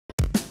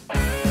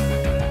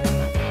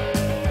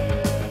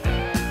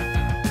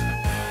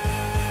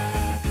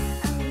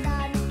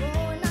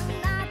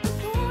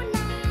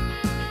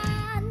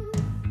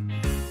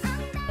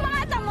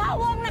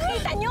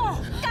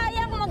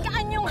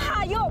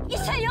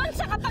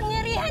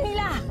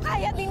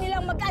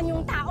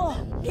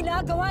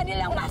ginagawa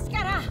nilang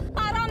maskara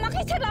para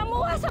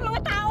makisalamuha sa mga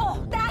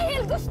tao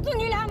dahil gusto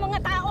nila ang mga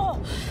tao,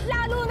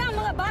 lalo na ang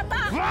mga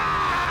bata.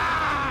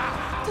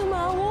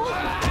 Tamawo?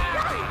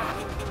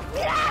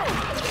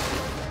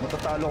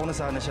 Matatalo ko na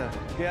sana siya.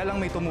 Kaya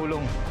lang may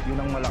tumulong.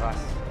 Yun ang malakas.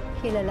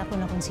 Kilala ko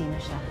na kung sino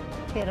siya.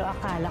 Pero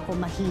akala ko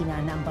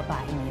mahina na ang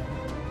babaeng yun.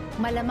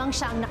 Malamang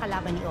siya ang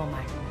nakalaban ni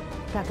Omar.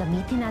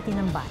 Gagamitin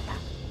natin ang bata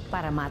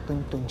para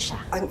matuntun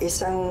siya. Ang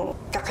isang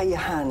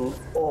kakayahan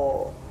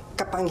o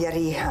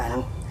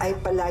kapangyarihan ay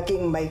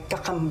palaging may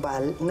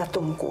kakambal na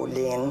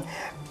tungkulin.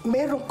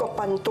 Meron ka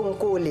pang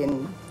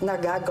tungkulin na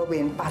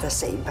gagawin para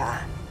sa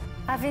iba.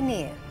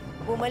 Avenir,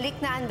 bumalik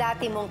na ang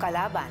dati mong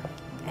kalaban.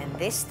 And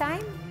this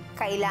time,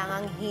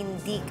 kailangang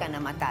hindi ka na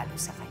matalo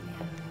sa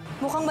kanya.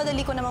 Mukhang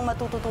madali ko namang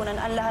matututunan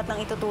ang lahat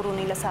ng ituturo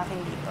nila sa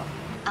akin dito.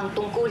 Ang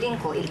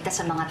tungkulin ko, iligtas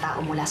sa mga tao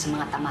mula sa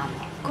mga Tamawo.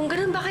 Kung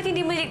ganun, bakit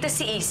hindi mo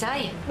iligtas si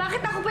Isay? Bakit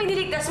ako pa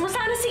iniligtas mo?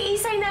 Sana si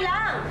Isay na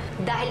lang!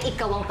 Dahil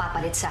ikaw ang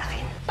papalit sa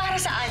akin. Para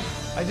saan?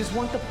 I just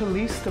want the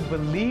police to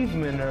believe,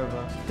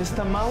 Minerva. This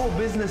Tamawo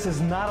business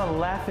is not a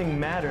laughing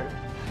matter.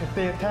 If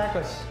they attack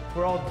us,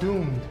 we're all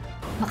doomed.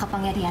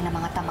 Makapangyarihan ng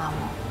mga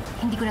Tamawo.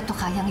 Hindi ko na to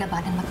kayang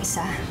labanan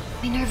mag-isa.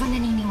 Minerva,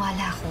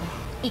 naniniwala ako.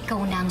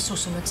 Ikaw na ang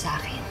susunod sa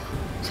akin.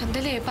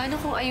 Sandali,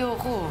 paano kung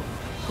ayoko?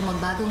 Kung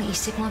magbago ang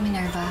isip mo,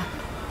 Minerva,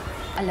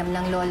 alam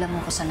ng lola mo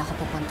kung saan ako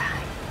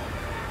pupuntahan.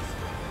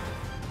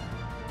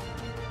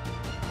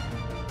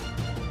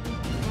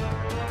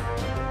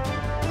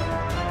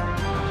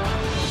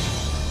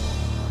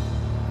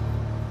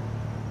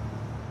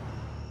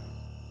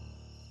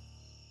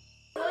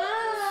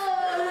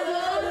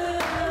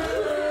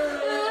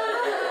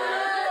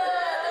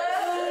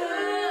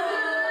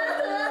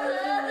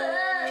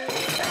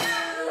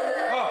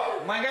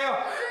 Kumain kayo!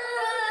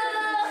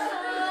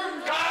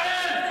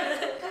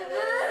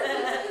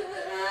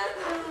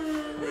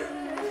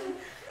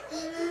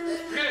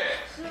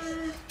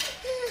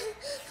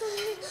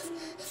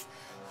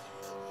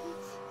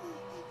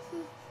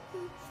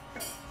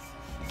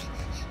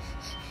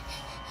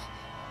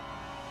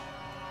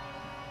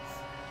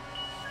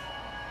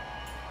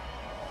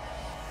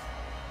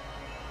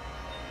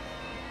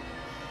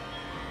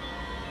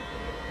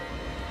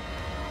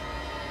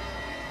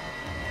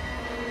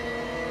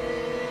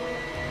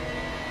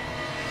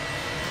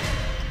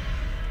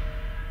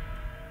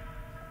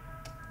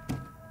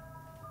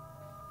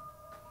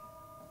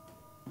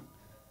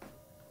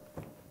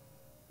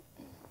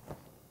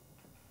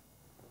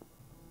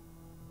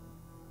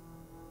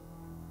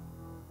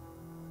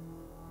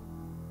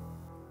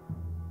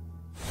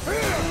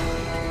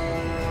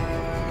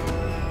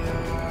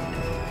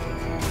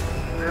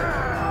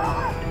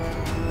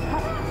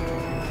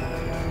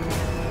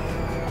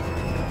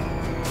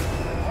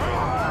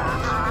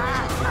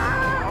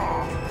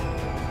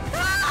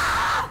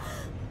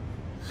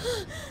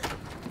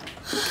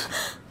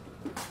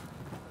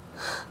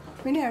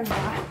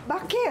 Minerva,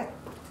 bakit?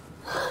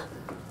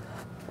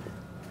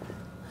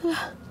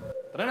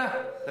 Tara na!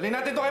 Dalhin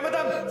natin to kay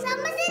Madam! Saan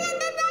ba sila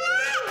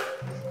dadalhin?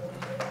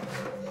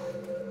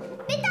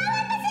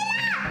 Bitawan mo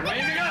sila!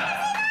 Tumahimik ka!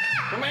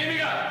 Tumahimik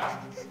ka!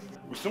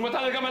 Gusto mo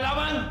talaga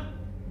malaman?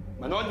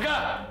 Manood ka!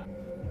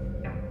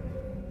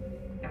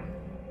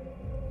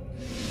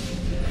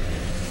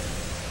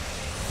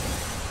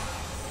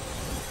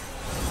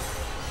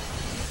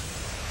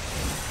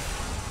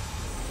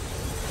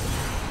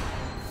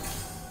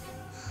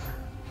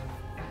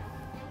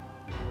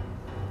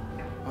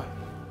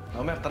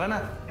 Omer, tara na.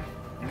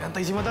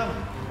 Hintay si Madam.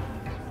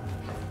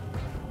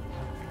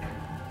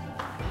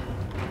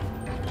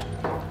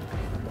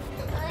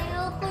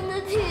 Ayoko na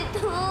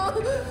dito.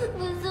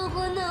 Gusto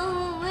ko na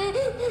umuwi.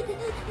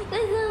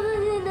 Kasama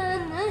si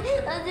Nanay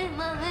at si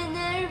Mami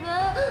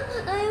Nerva.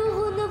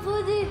 Ayoko na po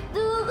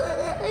dito.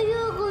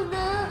 Ayoko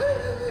na.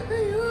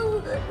 Ayoko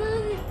na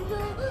dito.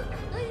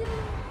 Ayoko.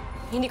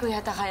 Hindi ko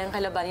yata kayang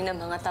kalabanin ng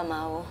mga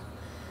Tamawo.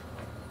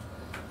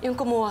 Yung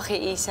kumuha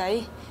kay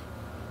Isay,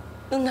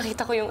 nung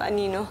nakita ko yung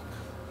anino,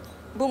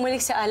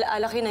 bumalik sa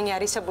alaala ko yung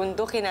nangyari sa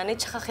bundok, kay Nanay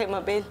tsaka kay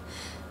Mabel.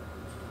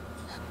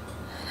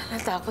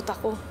 Natakot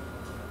ako.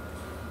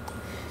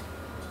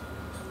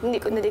 Hindi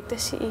ko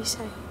naligtas si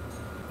Isay.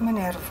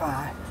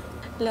 Minerva.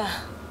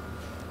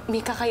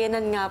 May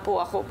kakayanan nga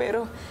po ako,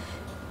 pero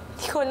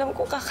hindi ko alam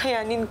kung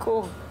kakayanin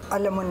ko.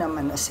 Alam mo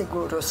naman na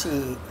siguro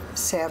si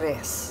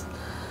Ceres.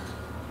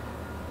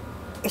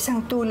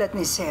 Isang tulad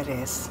ni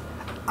Ceres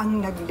ang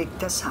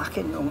nagligtas sa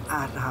akin noong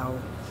araw.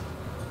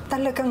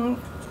 Talagang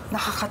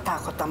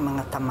nakakatakot ang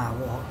mga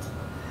Tamawo.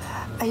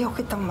 Ayaw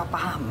kitang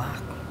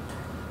mapahamak.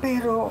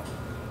 Pero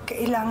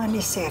kailangan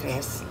ni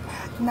Ceres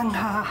nang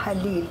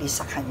hahalili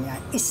sa kanya.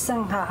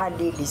 Isang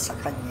hahalili sa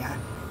kanya.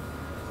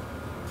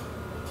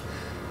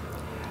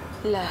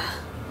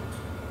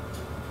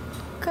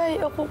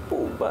 Kaya ko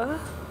po ba?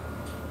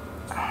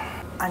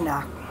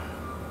 Anak,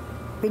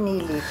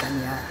 pinili ka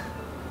niya.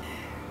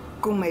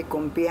 Kung may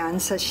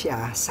kumpiyansa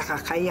siya sa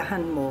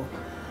kakayahan mo,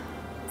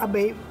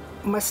 abay,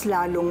 mas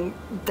lalong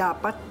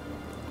dapat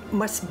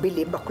mas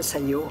bilib ako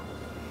sa'yo.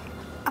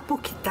 Apo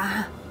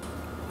kita.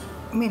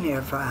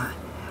 Minerva,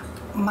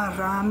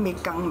 marami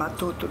kang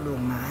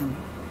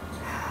matutulungan.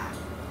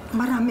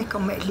 Marami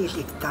kang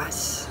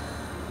maililigtas.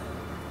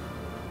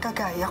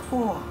 Kagaya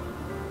ko.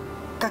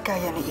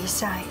 Kagaya ni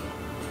Isay.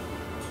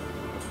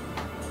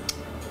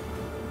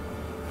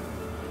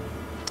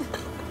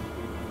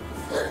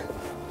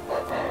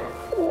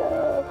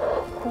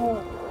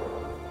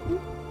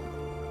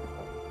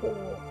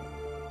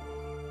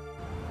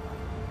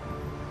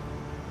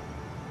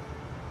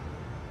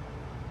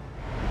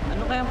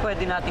 Ano kayang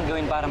pwede natin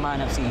gawin para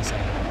mahanap si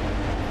Isay?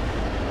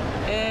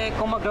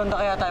 Kung mag-ronda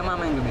kaya tayo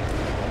mamayang gabi?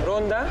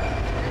 Ronda?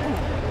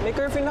 May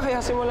curfew na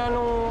kaya simula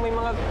nung may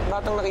mga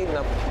batang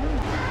nakidnap?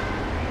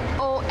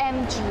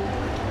 OMG.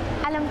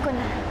 Alam ko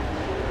na.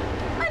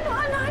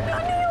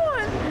 Ano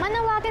yun?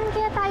 Manawagan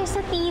kaya tayo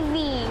sa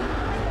TV.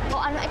 O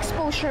ano,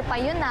 exposure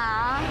pa yun,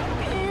 ah.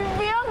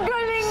 Ibi, ang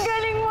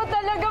galing-galing mo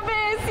talaga,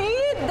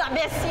 Bessie! The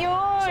best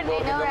yun! I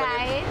know,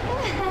 right?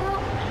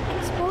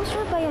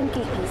 Exposure ba yan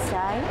kay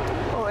Isay?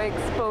 O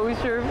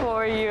exposure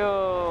for you.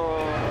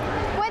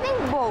 Pwedeng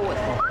both.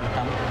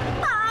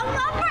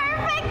 Tama!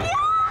 Perfect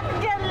yan!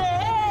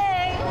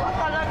 Galing!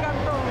 Talaga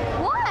to.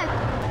 What?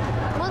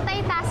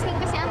 Multitasking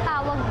kasi ang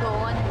tawag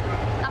doon.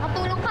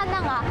 Nakatulong ka na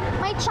nga,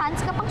 may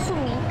chance ka pang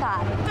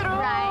sumikat. True!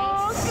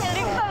 Right?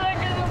 Galing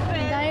talaga to,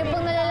 Bessie. Dahil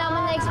pang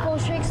nalalaman na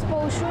exposure.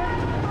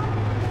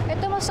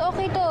 Ito, mas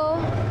okay to.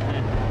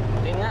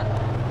 Hindi nga.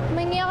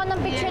 Mangi ako ng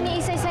picture ni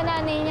Isay sa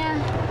nanay niya.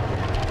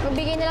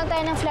 Magbigay na lang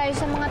tayo ng flyers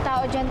sa mga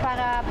tao dyan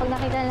para pag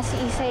nakita na si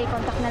Isay,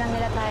 contact na lang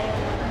nila tayo.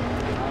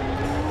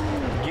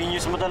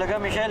 Genius mo talaga,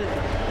 Michelle.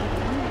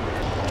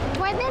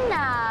 Pwede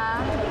na.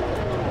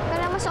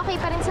 Pero mas okay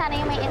pa rin sana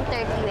yung may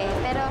interview eh.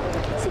 Pero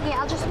sige,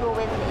 I'll just go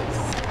with this.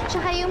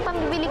 Tsaka yung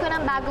pambibili ko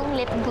ng bagong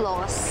lip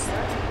gloss,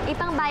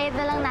 ipangbayad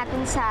na lang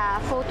natin sa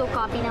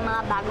photocopy ng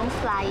mga bagong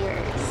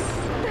flyers.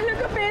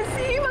 Talaga,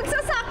 Bessie?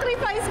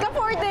 Magsasacrifice ka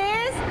for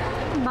this?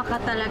 Baka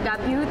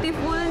talaga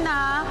beautiful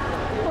na.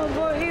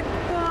 Mabait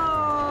ka.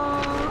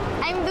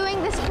 I'm doing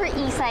this for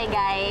Isay,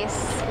 guys.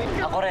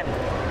 Ako rin.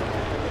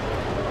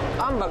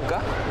 Ambag ka?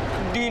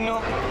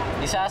 Dino,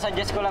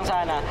 isasuggest ko lang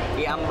sana,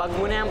 iambag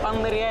mo na yung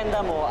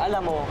pang-merienda mo.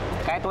 Alam mo,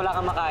 kahit wala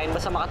kang makain,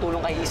 basta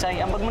makatulong kay Isay,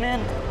 ambag mo na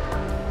yan.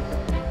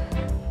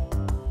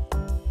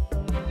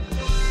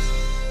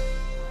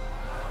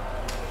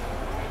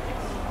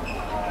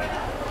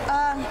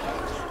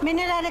 May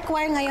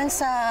nire-require ngayon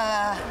sa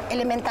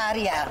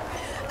elementarya.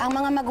 Ang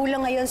mga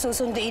magulang ngayon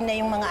susunduin na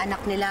yung mga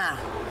anak nila.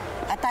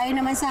 At tayo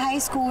naman sa high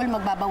school,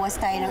 magbabawas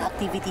tayo ng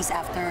activities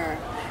after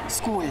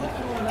school.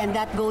 And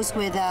that goes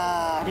with the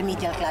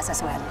remedial class as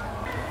well.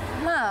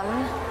 Ma'am,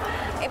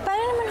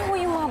 paano naman ho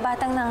yung mga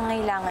batang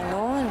nangangailangan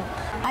nun?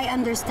 I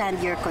understand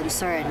your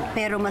concern,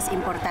 pero mas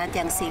importante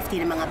ang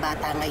safety ng mga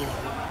bata ngayon.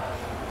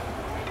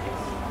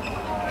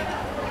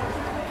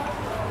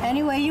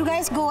 Anyway, you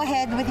guys go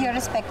ahead with your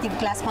respective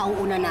class.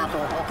 Mauuna na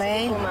ako,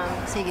 okay? Sige po, ma'am.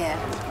 Sige.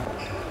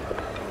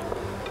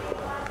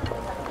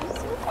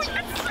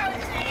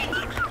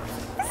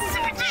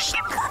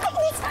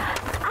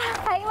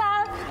 Hi,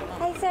 Ma'am.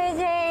 Hi, Sir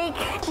Jake.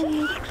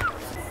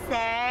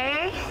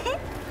 Sir?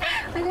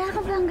 Wala ka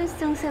bang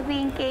gustong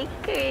sabihin kay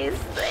Chris?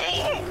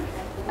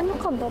 Ano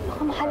ka ba?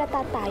 Baka mahalata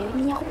tayo.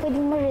 Hindi niya ako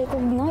pwedeng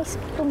ma-recognize.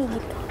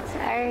 Tumigil ka.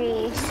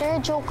 Sorry. Sir,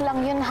 joke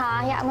lang yun,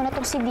 ha? Hayaan mo na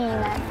tong si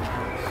Dina.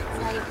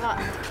 Sorry po.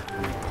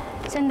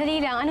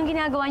 Sandali lang, anong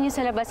ginagawa niyo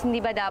sa labas?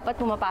 Hindi ba dapat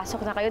pumapasok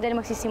na kayo dahil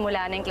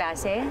magsisimula na yung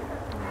klase?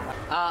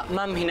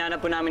 Ma'am,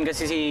 hinanap po namin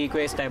kasi si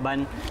Kuya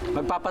Esteban.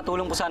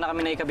 Magpapatulong po sana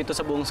kami na ikabito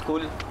sa buong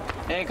school.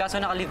 Kaso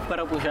naka-leave pa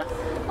raw po siya.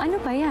 Ano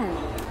pa yan?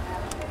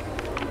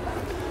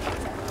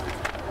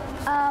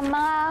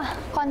 Mga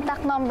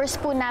contact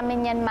numbers po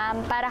namin yan,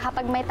 ma'am, para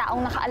kapag may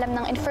taong nakaalam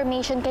ng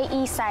information kay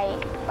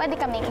Isay, pwede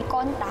kaming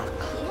i-contact.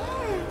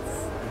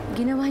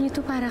 Ginawa niyo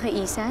to para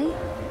kay Isay?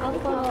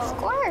 Opo. Of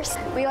course.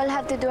 We all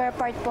have to do our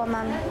part po,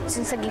 ma'am.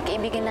 Since naging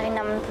kaibigan na rin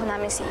naman po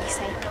namin si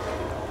Isay.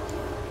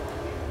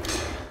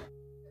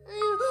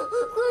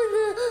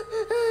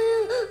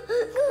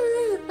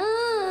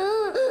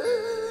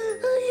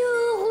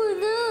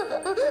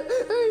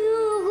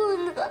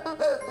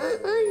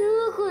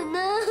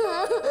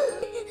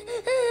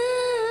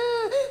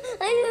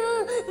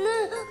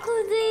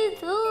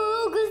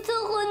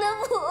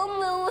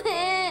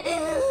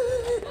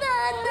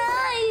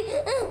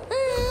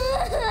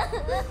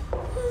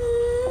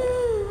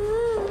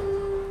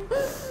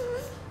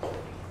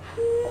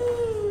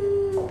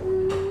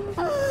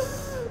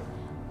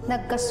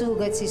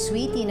 Nagkasugat si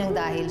Sweetie ng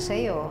dahil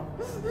sa'yo.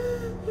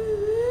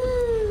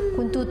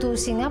 Kung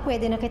tutusin nga,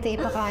 pwede na kita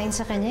ipakain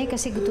sa kanya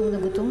kasi gutom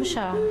na gutom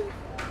siya.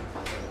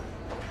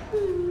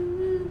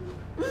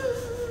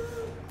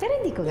 Pero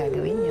hindi ko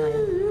gagawin yun.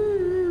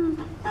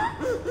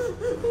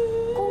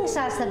 Kung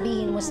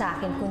sasabihin mo sa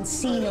akin kung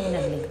sinong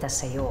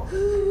nagligtas sa'yo,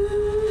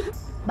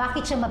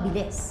 bakit siya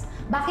mabilis?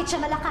 Bakit siya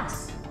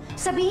malakas?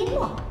 Sabihin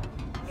mo!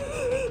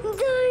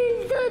 Dahil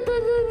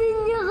tatalunin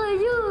niya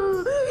kayo,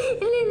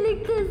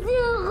 ililigtas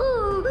niya ako.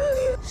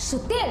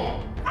 Sutil!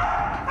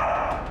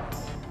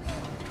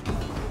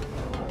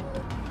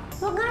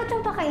 Huwag nga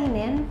itong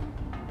pakainin.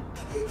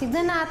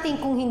 Tignan natin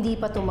kung hindi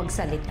pa ito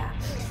magsalita.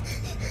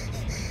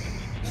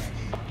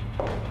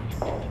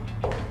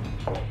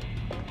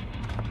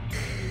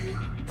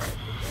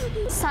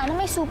 Sana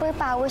may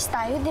superpowers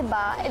tayo, di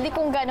ba? E di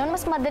kung ganun,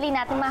 mas madali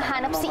natin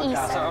mahanap si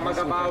Isa. Saka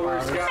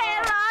magka-powers ka.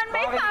 Meron!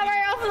 May power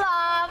of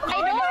love! I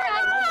know,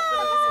 right?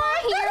 Tapos mga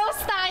heroes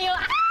tayo.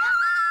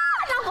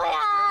 Ano ko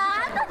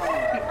yan?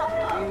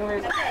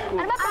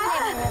 Ano ba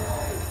pangalan niya?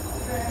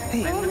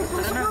 Hey,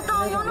 Ano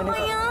tayo? Ano ba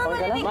yan?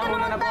 Malamig ka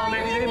naman tayo.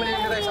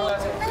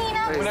 Dali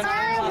na.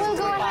 Sir, we'll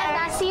go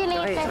ahead. See you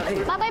later.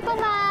 Bye-bye po,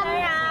 ma'am.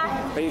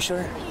 Are you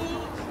sure?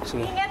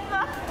 Sige. Ingat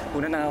po.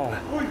 Una na ako.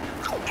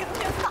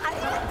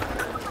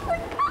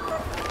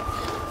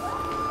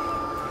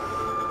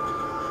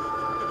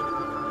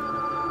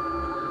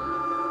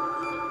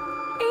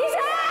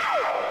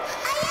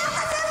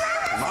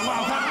 Mama,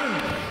 ang saan?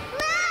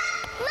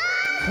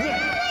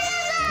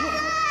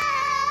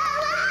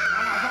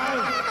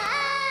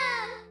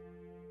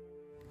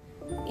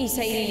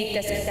 Isa,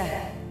 ililigtas kita.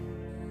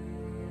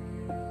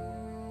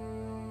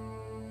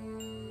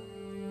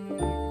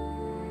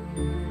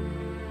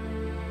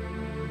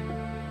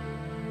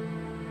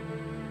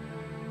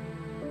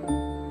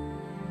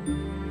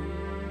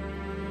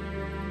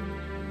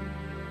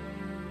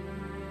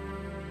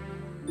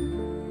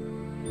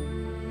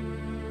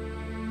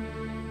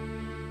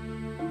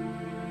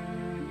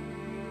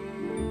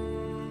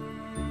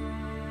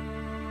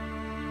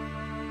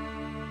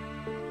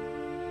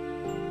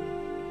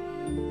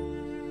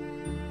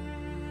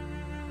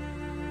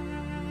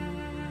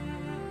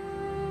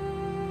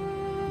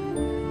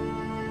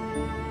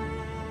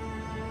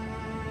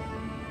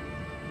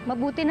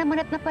 Mabuti naman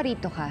at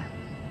naparito ka.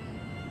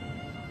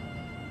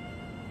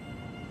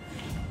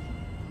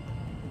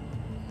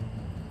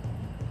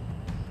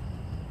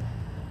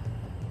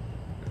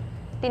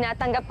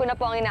 Tinatanggap ko na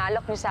po ang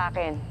inaalok niyo sa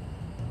akin.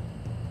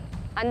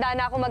 Handa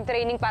na ako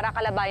mag-training para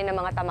kalabanin ng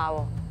mga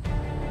Tamawo.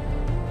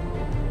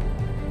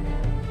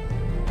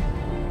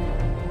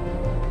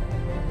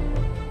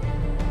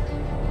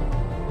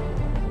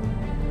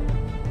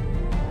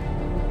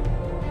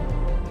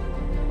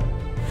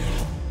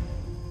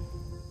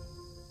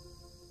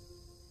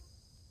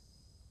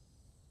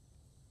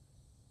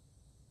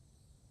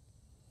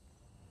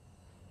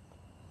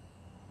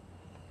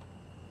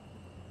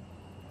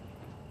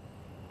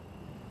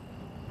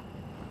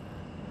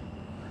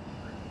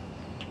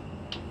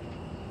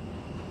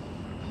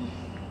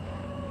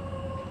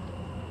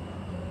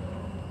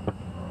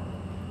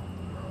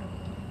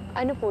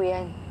 Ano po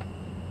yan?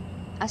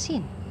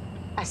 Asin.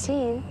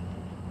 Asin?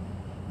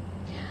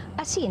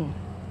 Asin.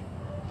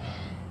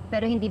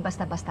 Pero hindi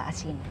basta-basta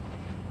asin.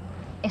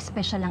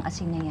 Espesyal ang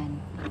asin na yan.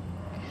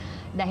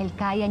 Dahil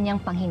kaya niyang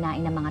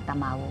panghinain ng mga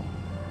Tamawo.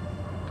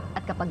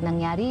 At kapag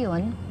nangyari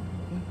yun,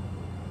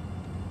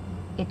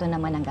 ito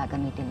naman ang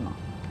gagamitin mo.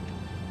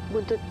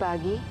 Buntot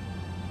pagi?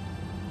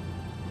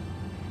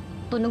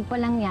 Tunog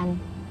pa lang yan,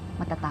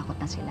 matatakot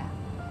na sila.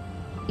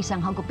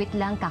 Isang hagupit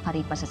lang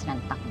kakaripas sa silang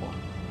takbo.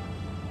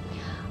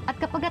 At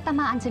kapag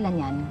natamaan sila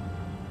niyan,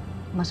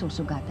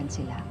 masusugatan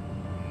sila.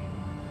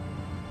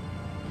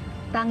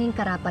 Tanging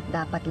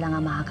karapat-dapat lang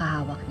ang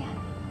makakahawak niyan.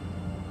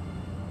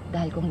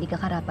 Dahil kung di ka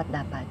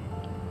karapat-dapat,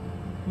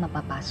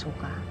 mapapaso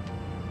ka.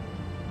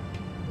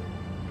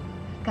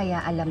 Kaya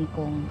alam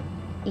kong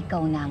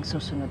ikaw na ang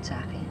susunod sa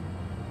akin.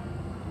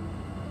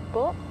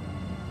 Po?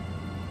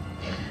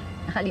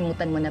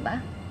 Nakalimutan mo na ba?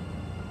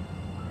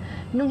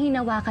 Nung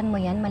hinawakan mo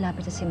yan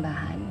malapit sa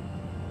simbahan,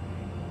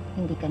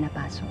 hindi ka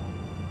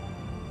napasok.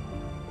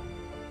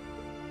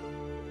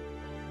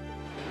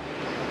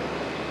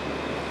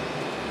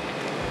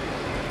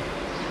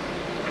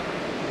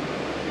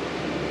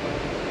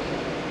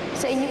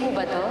 Sa inyo po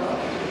ba to?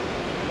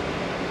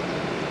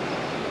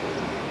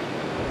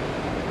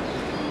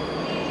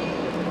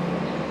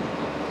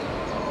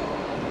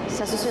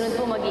 Sa susunod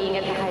po,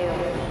 mag-iingat na kayo.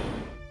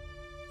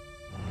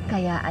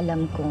 Kaya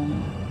alam kong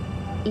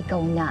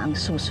ikaw na ang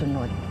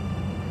susunod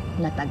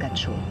na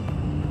taga-Chu.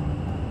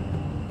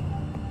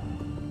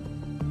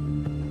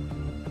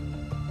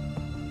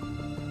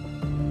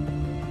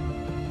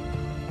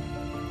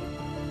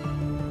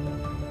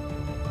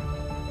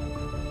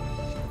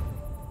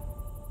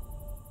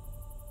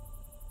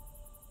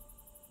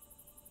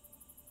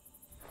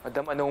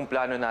 Madam, anong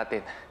plano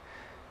natin?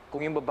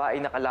 Kung yung babae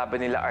na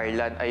kalaban nila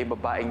Arlan ay yung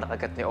babaeng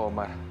nakagat ni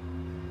Omar,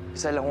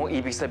 isa lang kung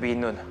ibig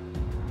sabihin nun.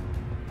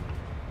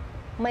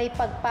 May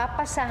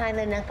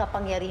pagpapasahanan ng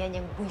kapangyarihan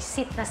yung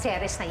buisit na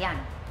Ceres na yan.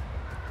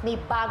 May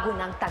bago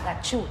ng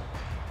taga-Chu.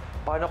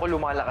 Paano kung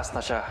lumalakas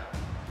na siya?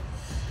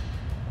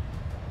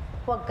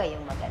 Huwag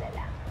kayong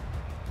mag-alala.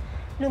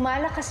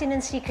 Lumalakasin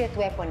ang secret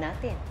weapon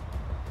natin.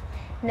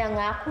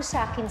 Nangako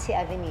sa akin si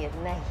Avenir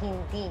na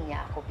hindi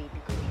niya ako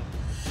bibiguin.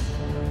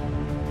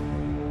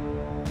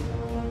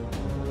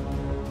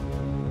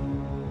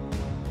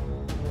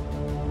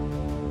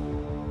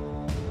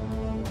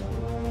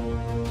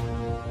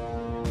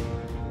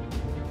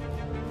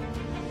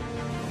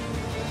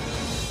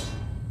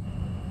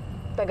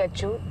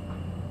 Taga-Chu?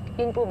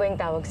 Yun po ba yung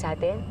tawag sa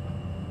atin?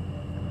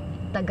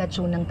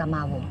 Taga-Chu ng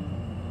Tamawo.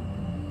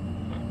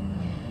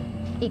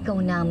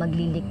 ikaw na ang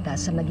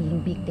magliligtas sa magiging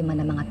biktima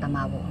ng mga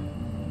Tamawo.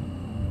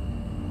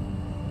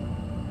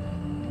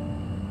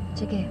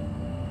 Sige,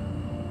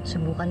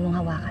 subukan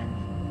mong hawakan.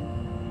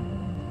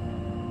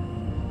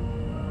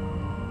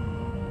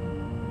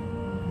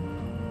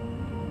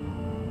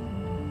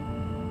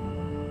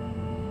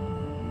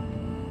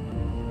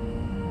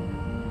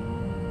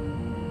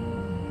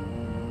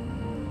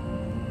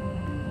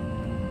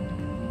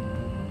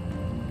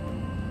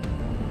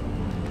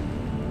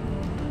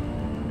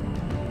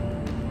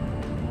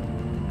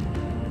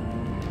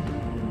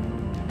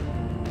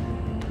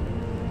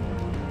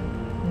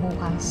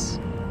 Bukas,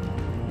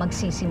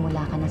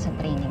 magsisimula ka na sa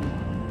training mo.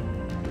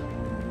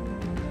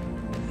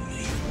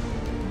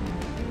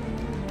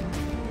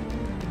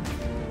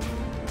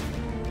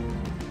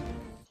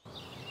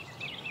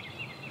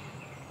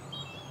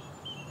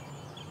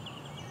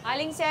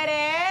 Aling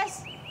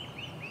Ceres!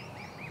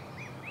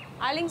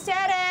 Aling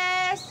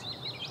Ceres!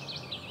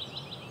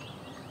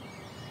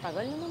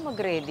 Tagal naman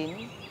mag-ready,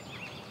 no?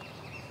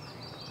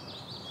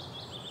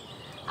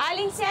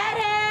 Aling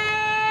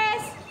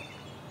Ceres!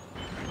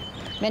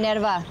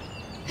 Minerva.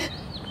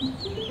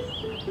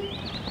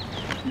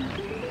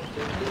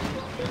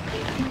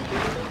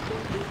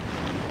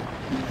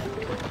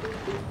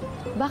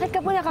 Bakit ka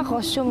po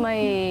naka-costume?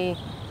 May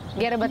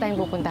gera ba tayong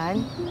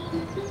pupuntahan?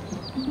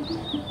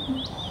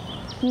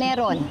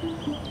 Meron.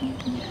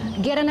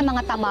 Gera ng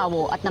mga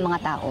Tamawo at ng mga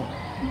tao.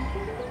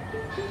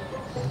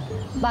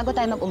 Bago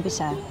tayo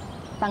mag-umpisa,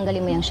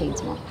 tanggalin mo yung shades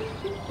mo.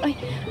 Ay,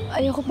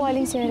 ayoko po,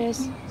 Aling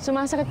Ceres.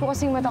 Sumasakit po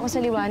kasing mata ko sa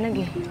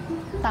liwanag, eh.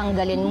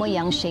 Tanggalin mo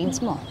yung shades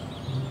mo.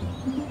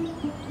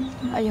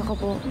 Ayoko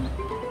po.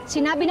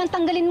 Sinabi ng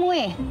tanggalin mo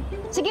eh.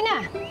 Sige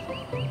na!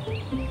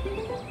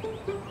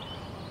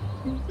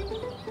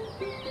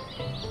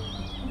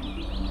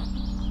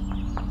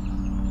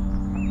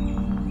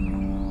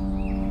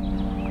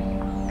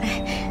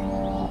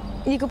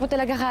 Hindi ko po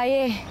talaga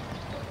kaya eh.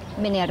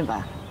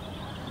 Minerva,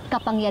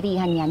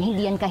 kapangyarihan yan,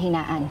 hindi yan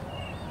kahinaan.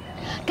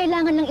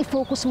 Kailangan lang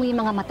i-focus mo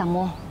yung mga mata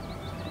mo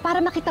para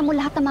makita mo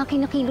lahat ng mga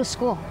kinikilos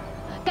ko.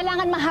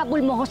 Kailangan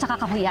mahabol mo ako sa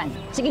kakahuyan.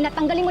 Sige na,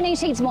 tanggalin mo na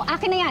yung shades mo.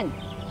 Akin na yan!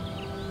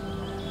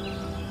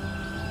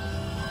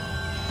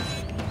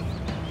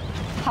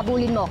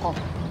 Habulin mo ako.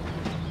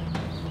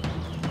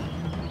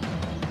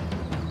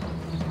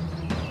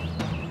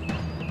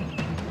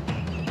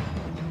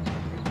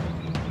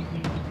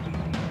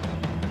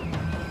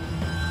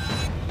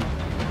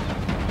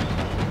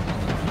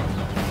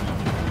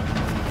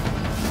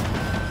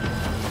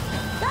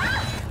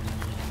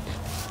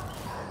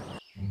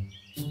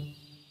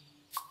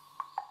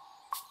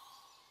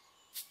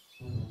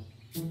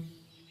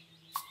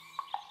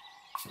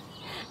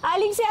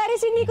 Aling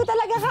Ceres, hindi ko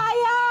talaga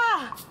kaya!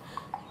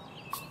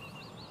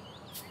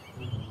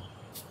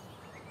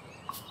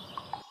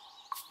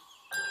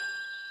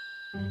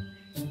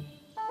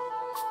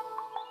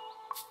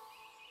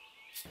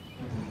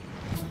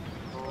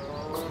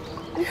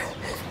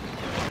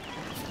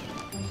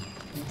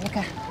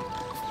 Halika.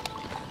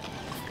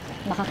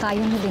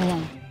 Makakaya mo din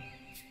yan.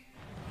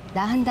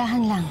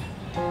 Dahan-dahan lang.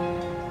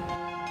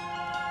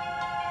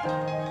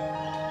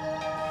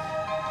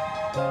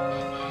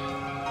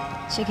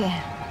 Sige.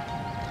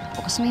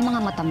 Bukas mo yung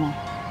mga mata mo.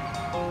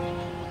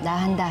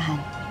 Dahan-dahan.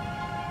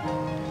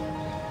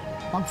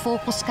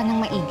 Mag-focus ka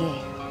ng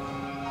maigi.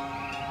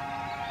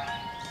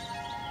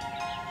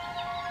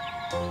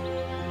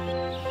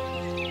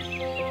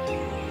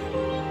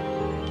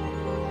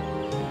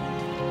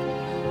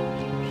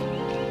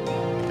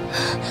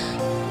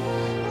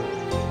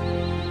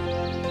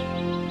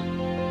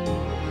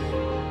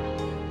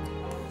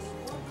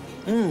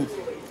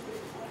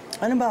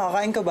 Ano ba?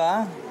 Kakain ka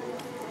ba?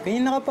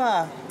 Ganyan na ka pa.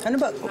 Ano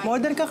ba?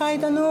 Order ka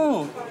kahit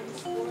ano.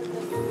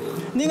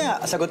 Hindi nga,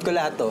 sagot ko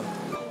lahat to.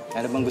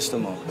 Ano bang gusto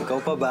mo? Ikaw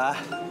pa ba?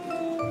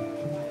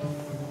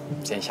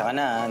 Pasensya ka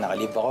na,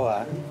 nakalip ako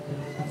ha.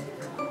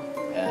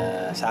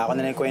 Sa ako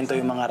na lang kwento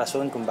yung mga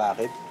rason kung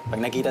bakit.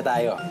 Pag nakita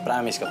tayo,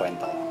 promise ka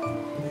kwento ko.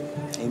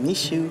 I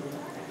miss you.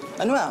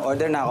 Ano ba?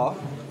 Order na ako?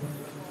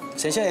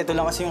 Pasensya, ito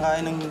lang kasi yung kaya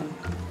ng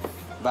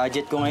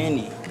budget ko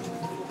ngayon eh.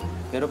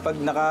 Pero pag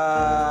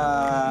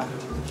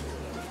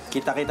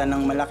kita-kita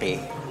ng malaki,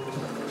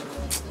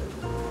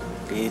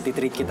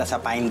 ititreat kita sa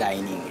fine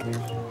dining.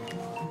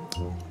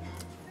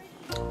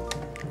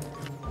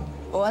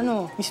 O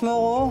ano, miss mo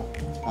ako?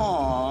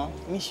 Aww,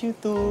 miss you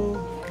too.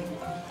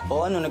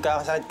 O ano,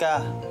 nagkakasakit ka?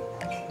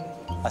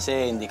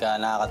 Kasi hindi ka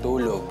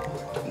nakakatulog,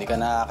 hindi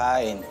ka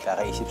nakakain,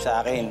 kakaisip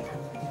sa akin.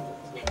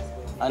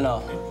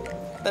 Ano,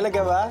 talaga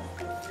ba?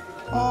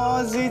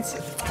 Oh, sweet.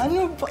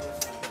 Ano ba?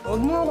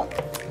 Huwag mo ako.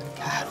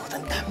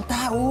 Karutan daming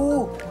tao.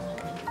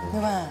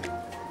 Diba?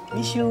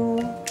 Miss you.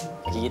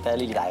 Makikita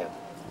ulit tayo.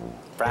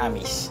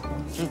 Promise.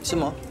 Gusto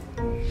mo?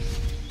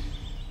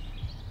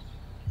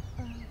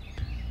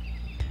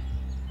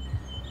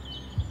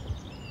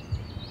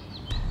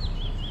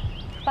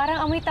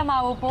 Parang amoy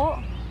Tamawo po.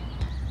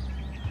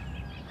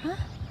 Huh?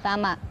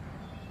 Tama.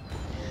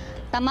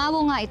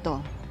 Tamawo nga ito.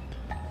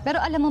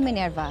 Pero alam mo,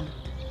 Minerva,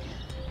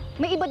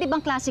 may iba't ibang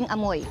klaseng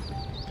amoy.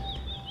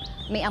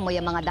 May amoy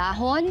ang mga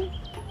dahon,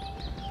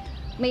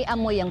 may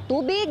amoy ang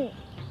tubig,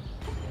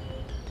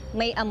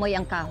 may amoy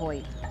ang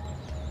kahoy.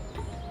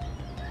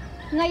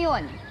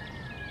 Ngayon,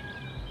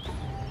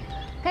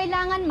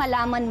 kailangan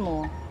malaman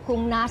mo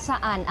kung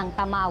nasaan ang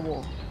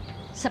Tamawo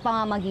sa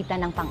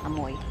pamamagitan ng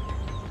pang-amoy.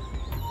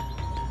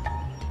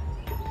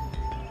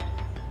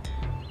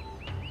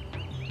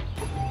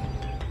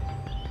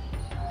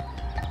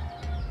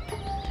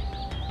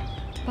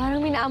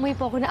 Parang may naamoy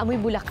po ako na amoy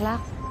bulaklak.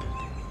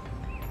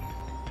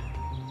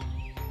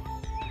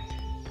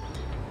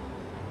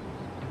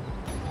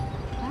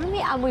 Parang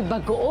may amoy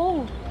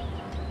bagoong.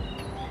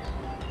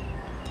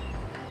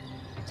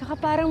 Tsaka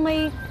parang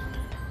may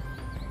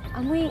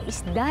amoy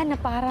isda na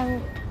parang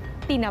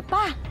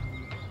tinapa.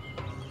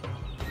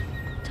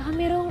 Tsaka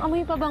merong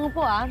amoy pabango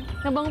po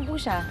Nabango po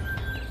siya.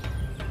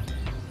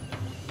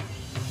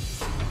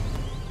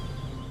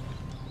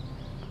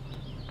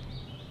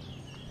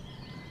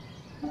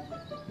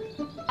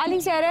 Aling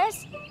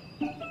Ceres?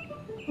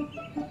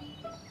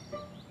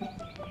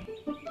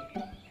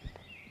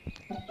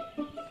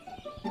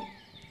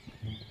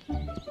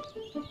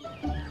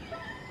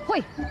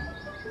 Hoy!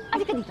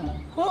 Halika dito.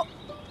 Oh!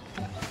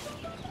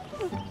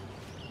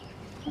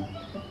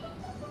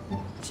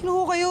 Sino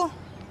ho kayo?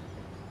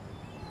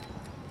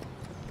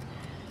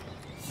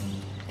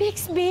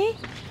 Bixby,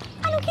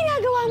 anong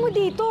ginagawa mo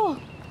dito?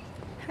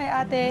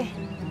 Hi, ate.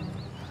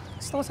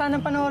 Gusto ko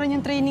sanang panoorin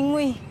yung training mo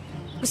eh.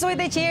 Gusto ko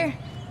i-cheer.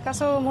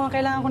 Kaso mukhang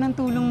kailangan ko ng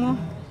tulong mo.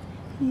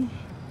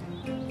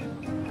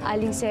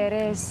 Aling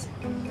Ceres,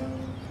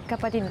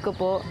 kapatid ko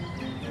po.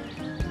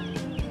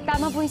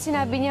 Tama po yung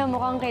sinabi niya,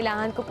 mukhang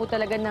kailangan ko po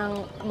talaga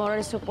ng moral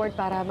support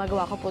para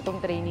magawa ko po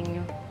tong training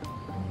niyo.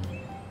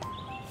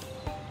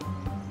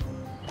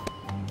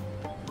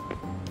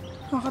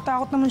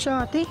 Nakakatakot naman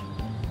siya, ate.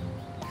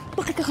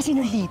 Bakit ka kasi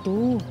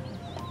nandito?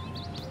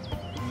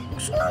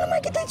 Gusto na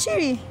naman kita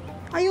cheer eh.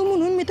 Ayaw mo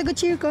nun, may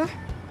taga-cheer ka.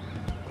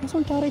 Kaso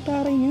ang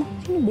taray-taray niya.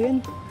 Sino ba yan?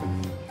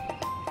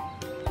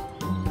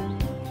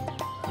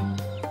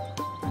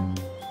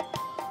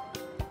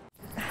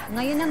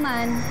 Ngayon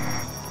naman,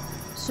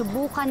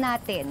 subukan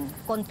natin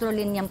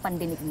kontrolin yung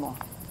pandinig mo.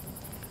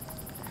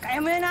 Kaya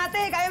mo yan,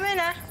 ate! Kaya mo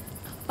yan, ha?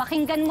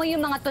 Pakinggan mo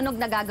yung mga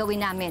tunog na gagawin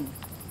namin.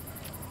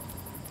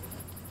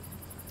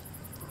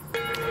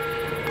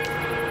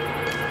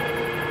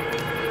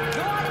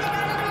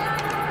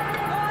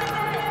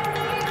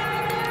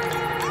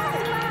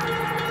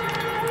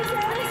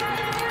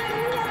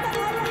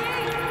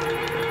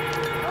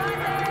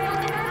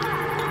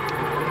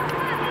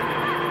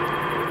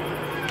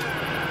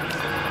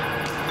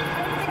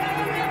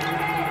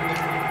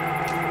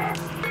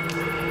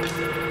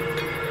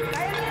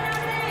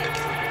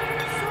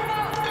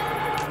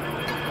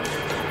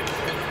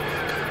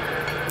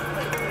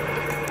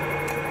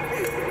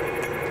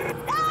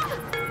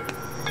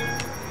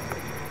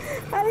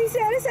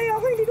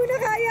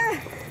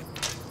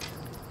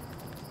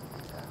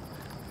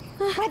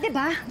 Pwede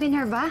ba,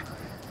 Minerva?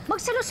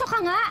 Magsalusok ka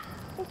nga!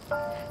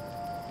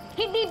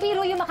 Hindi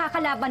biro yung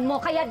makakalaban mo,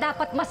 kaya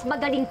dapat mas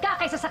magaling ka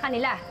kaysa sa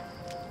kanila.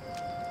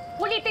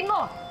 Ulitin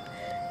mo!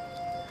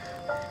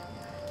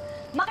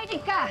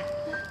 Makinig ka!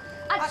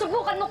 At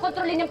subukan mo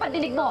kontrolin yung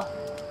pandinig mo!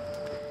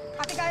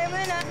 Ate, kaya mo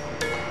yan, ha?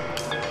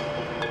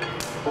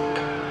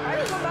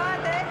 Kaya mo ba,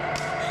 ate?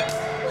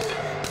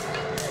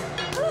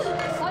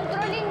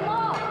 Kontrolin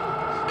mo!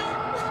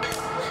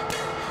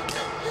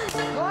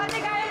 Go, ate!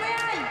 Kaya mo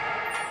yan!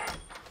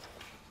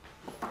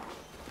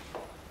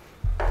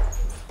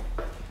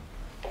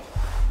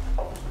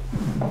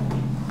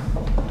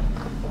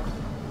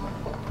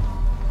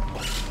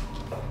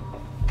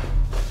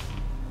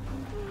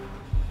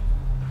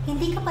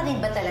 Hindi ka pa rin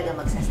ba talaga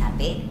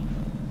magsasabi?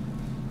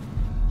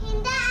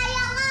 Hindi!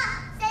 Ayaw ko!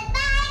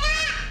 Salbahe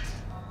nga!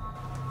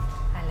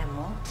 Alam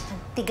mo,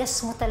 ang tigas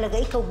mo talaga,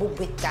 ikaw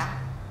bubwit ka.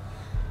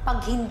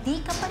 Pag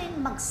hindi ka pa rin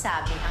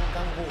magsabi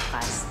hanggang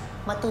bukas,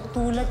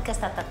 matutulad ka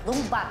sa 3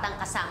 batang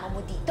kasama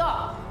mo dito.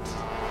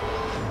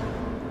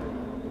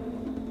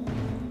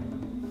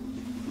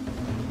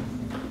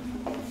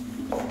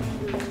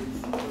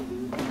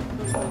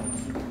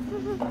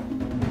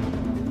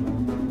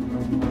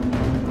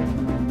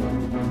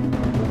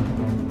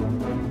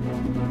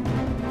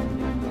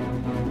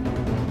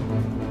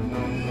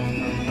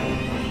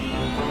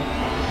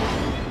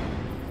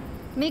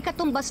 May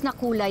katumbas na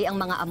kulay ang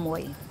mga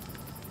amoy.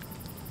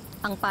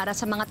 Ang para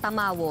sa mga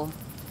Tamawo,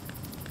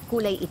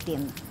 kulay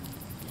itim.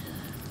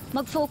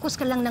 Mag-focus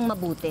ka lang ng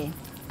mabuti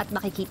at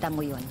makikita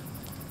mo yon.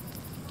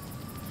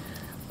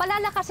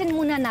 Palalakasin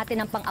muna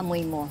natin ang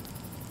pang-amoy mo.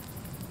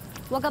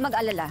 Huwag ka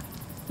mag-alala.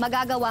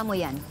 Magagawa mo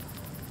yan.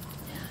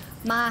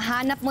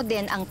 Mahahanap mo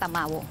din ang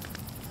Tamawo.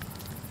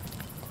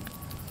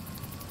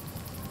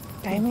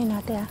 Kaya mo yun,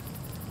 ate, ha?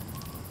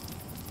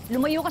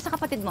 Lumayo ka sa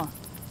kapatid mo.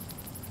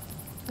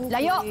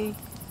 Layo!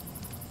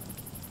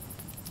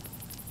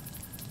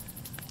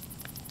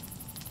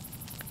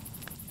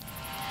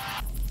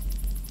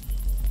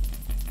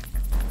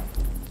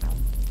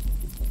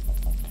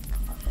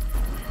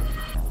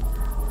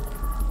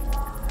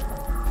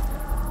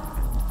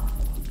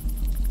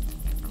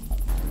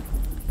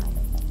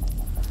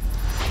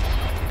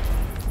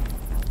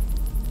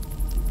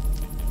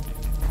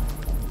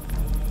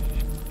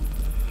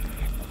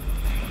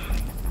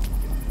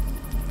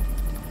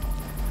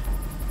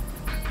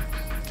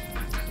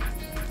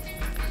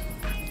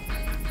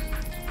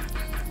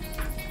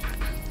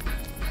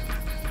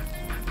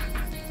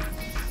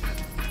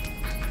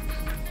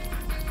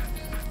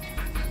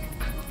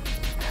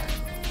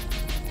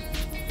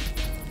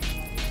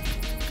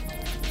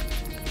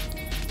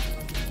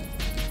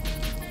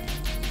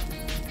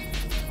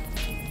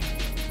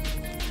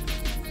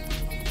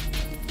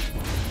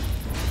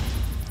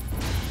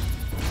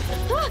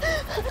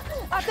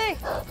 Isay!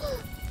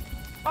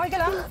 Okay ka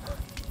lang?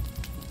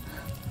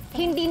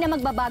 Hindi na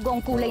magbabago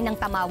ang kulay ng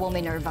Tamawo,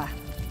 Minerva.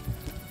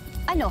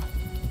 Ano?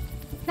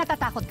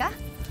 Natatakot ka?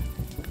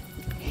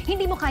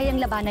 Hindi mo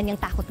kayang labanan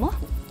yung takot mo?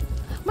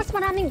 Mas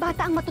maraming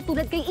bata ang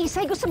matutulad kay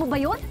Isay. Gusto mo ba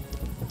yun?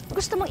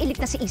 Gusto mong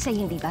iligtas si Isay,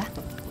 hindi ba?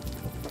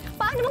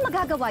 Paano mo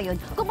magagawa yun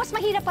kung mas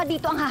mahirap pa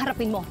dito ang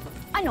haharapin mo?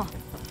 Ano?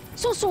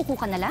 Susuko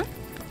ka na lang?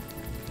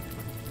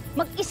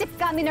 Mag-isip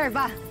ka,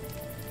 Minerva!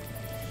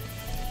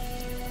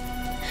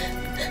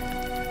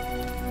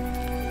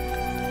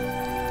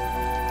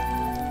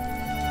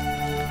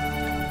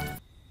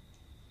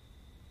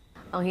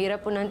 Ang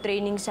hirap po ng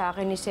training sa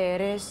akin ni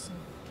Ceres.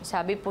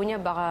 Sabi po niya,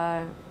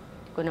 baka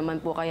ko naman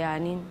po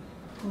kayanin.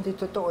 Hindi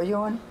totoo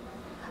yun.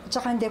 At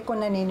saka hindi ko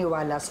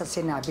naniniwala sa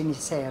sinabi ni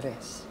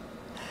Ceres.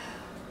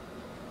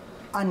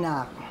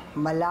 Anak,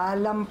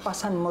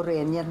 malalampasan mo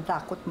rin yan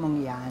takot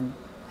mong yan.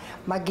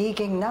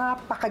 Magiging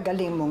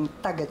napakagaling mong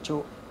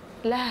taga-tsu.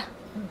 La,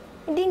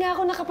 hindi nga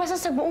ako nakapasa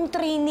sa buong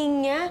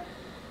training niya.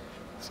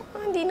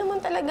 Saka hindi naman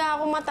talaga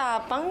ako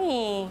matapang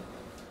eh.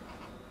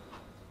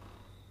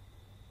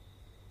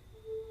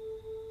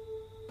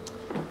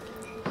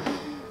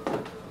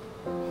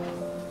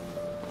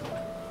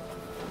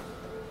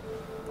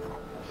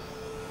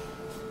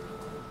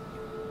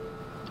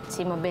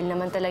 Si Mabel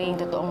naman talaga yung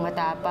totoong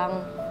matapang.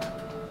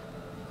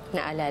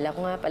 Naalala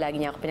ko nga, palagi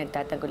niya ako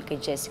pinagtatanggol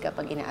kay Jessica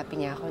pag inaapi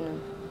niya ako nun.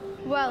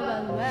 Well.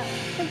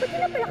 Nagba't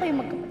na pala kayo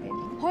magkapatid?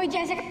 Hoy,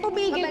 Jessica,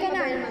 tumigil ka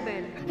na!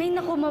 Mabel. Ay,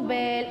 naku,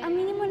 Mabel.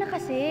 Aminin mo na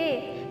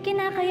kasi.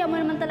 Kinakaya mo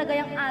naman talaga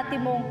yung ate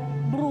mong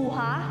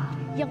bruha?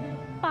 Yung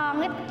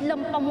pangit,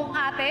 lampa mong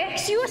ate?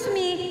 Excuse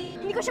me!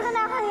 Hindi ko siya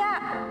kinakaya.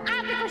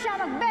 Ate ko siya,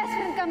 mag-best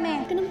friend kami.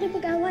 Huwag ka naman yung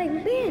pag-away,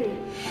 Mabel.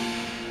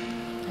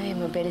 Ay,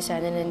 Mabel,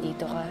 sana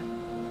nandito ka.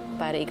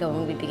 Para ikaw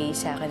ang bibigay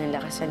sa akin ng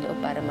lakas ng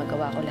loob para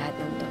magawa ko lahat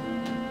ng to.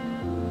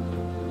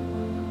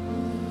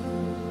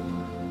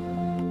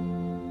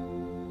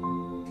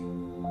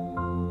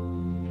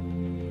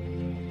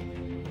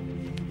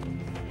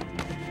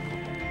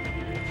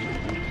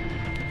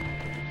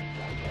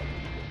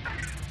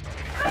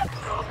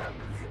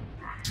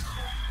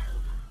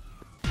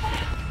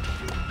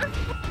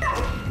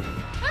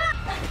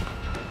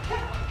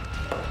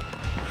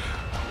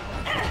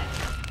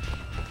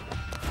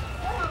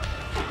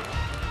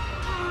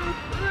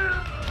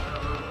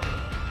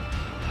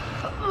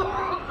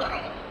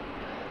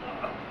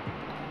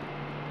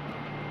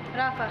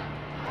 Rafa,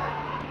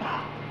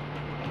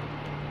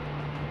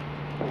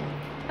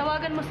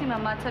 tawagan mo si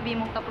Mama at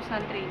sabihin mong tapos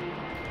na ang training.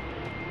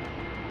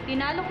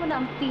 Tinalo ko na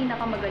ang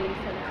pinakamagaling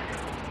sa lahat.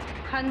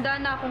 Handa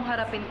na akong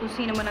harapin kung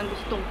sino man ang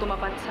gustong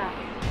tumapat sa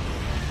akin.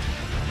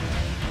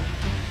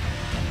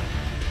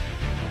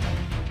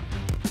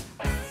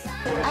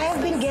 I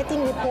have been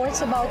getting reports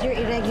about your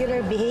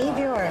irregular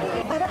behavior.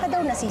 Para ka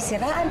daw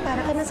nasisiraan,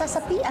 para ka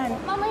nasasapian.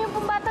 Mama, yung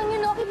pong batang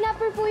yun, no?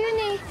 Kidnapper po yun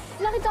eh.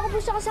 Nakita ko po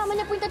siya kasama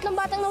niya po yung 3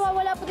 batang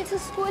nawawala po dito sa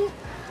school.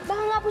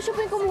 Baka nga po siya po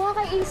yung kumuha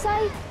kay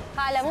Isay.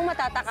 Kala mo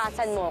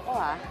matatakasan mo ko,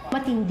 ha?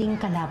 Matinding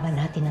kalaban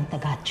natin ang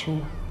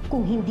taga-tsu.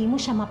 Kung hindi mo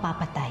siya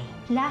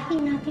mapapatay, lahi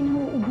natin ang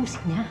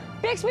uubusin niya.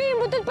 Pix, may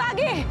buntod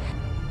pagi!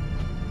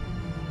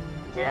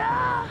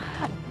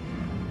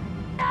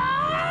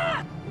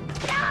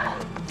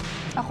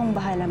 Akong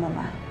bahala,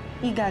 Mama.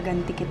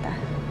 Igaganti kita.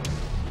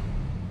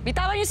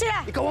 Bitawan niyo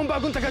sila! Ikaw ang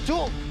bagong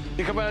taga-tsu!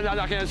 Di ka ba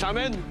nalalaki yan sa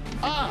amin?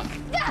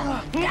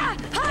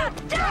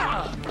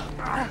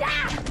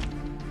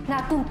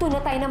 Natunto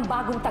na tayo ng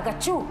bagong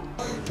taga-tsu.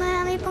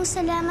 Marami pong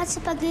salamat sa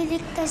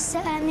pagliligtas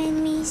sa amin,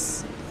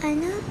 Miss.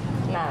 Ano?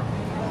 Na.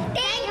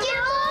 Thank you,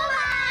 Mom!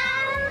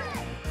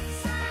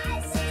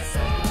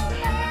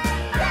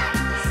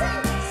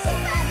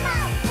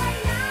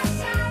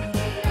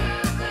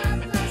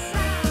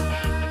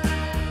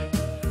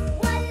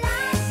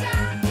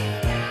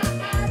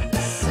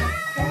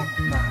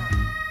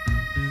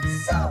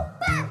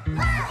 Super!